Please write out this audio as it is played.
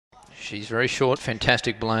She's very short.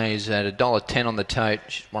 Fantastic Blaze at $1.10 on the tote.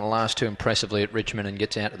 She's won the last two impressively at Richmond and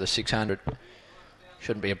gets out to the 600.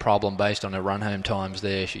 Shouldn't be a problem based on her run home times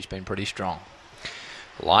there. She's been pretty strong.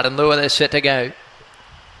 Light and Lure, they're set to go.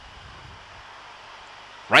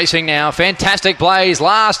 Racing now, Fantastic Blaze,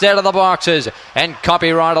 last out of the boxes, and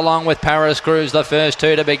Copyright along with Paris Cruise, the first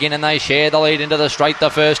two to begin, and they share the lead into the straight the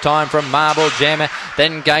first time from Marble Gem,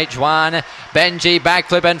 then Gate One, Benji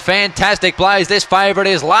Backflip, and Fantastic Blaze. This favourite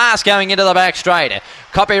is last going into the back straight.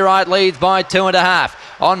 Copyright leads by 2.5.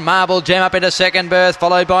 On Marble Gem up into second berth,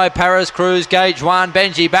 followed by Paris Cruise, Gauge One,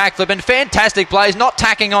 Benji Backflip, and Fantastic Blaze not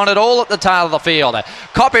tacking on at all at the tail of the field.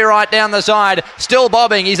 Copyright down the side, still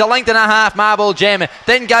bobbing. He's a length and a half, Marble Gem.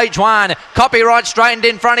 Then Gauge One. Copyright straightened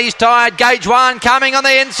in front. He's tired. Gauge One coming on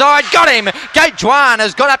the inside. Got him. Gauge One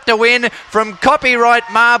has got up to win from Copyright,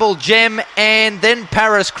 Marble Gem, and then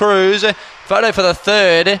Paris Cruise. Photo for the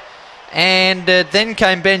third. And then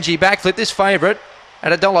came Benji Backflip. This favourite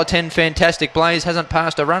at $1.10, Fantastic Blaze, hasn't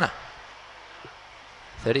passed a runner.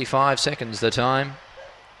 35 seconds the time.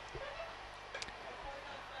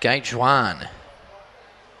 Gauge One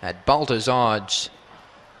at Bolter's odds.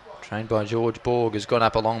 Trained by George Borg, has got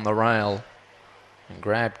up along the rail and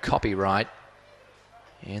grabbed Copyright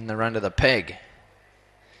in the run to the peg.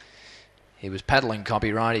 He was paddling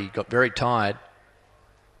Copyright. He got very tired.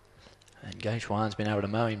 And Gauge One's been able to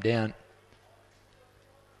mow him down.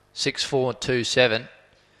 6-4-2-7.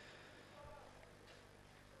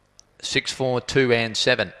 6-4-2 and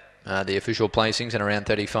 7 the official placings, and around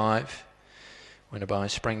 35. Winner by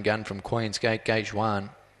Spring Gun from Queensgate, Gauge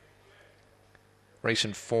One.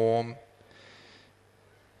 Recent form,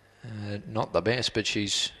 not the best, but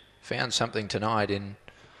she's found something tonight in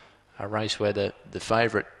a race where the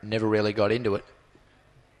favourite never really got into it.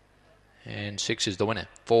 And 6 is the winner.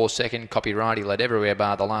 4 second, Copyright. He led everywhere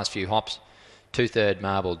bar the last few hops. 2/3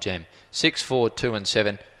 Marble Gem. 6-4-2 and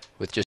 7 with just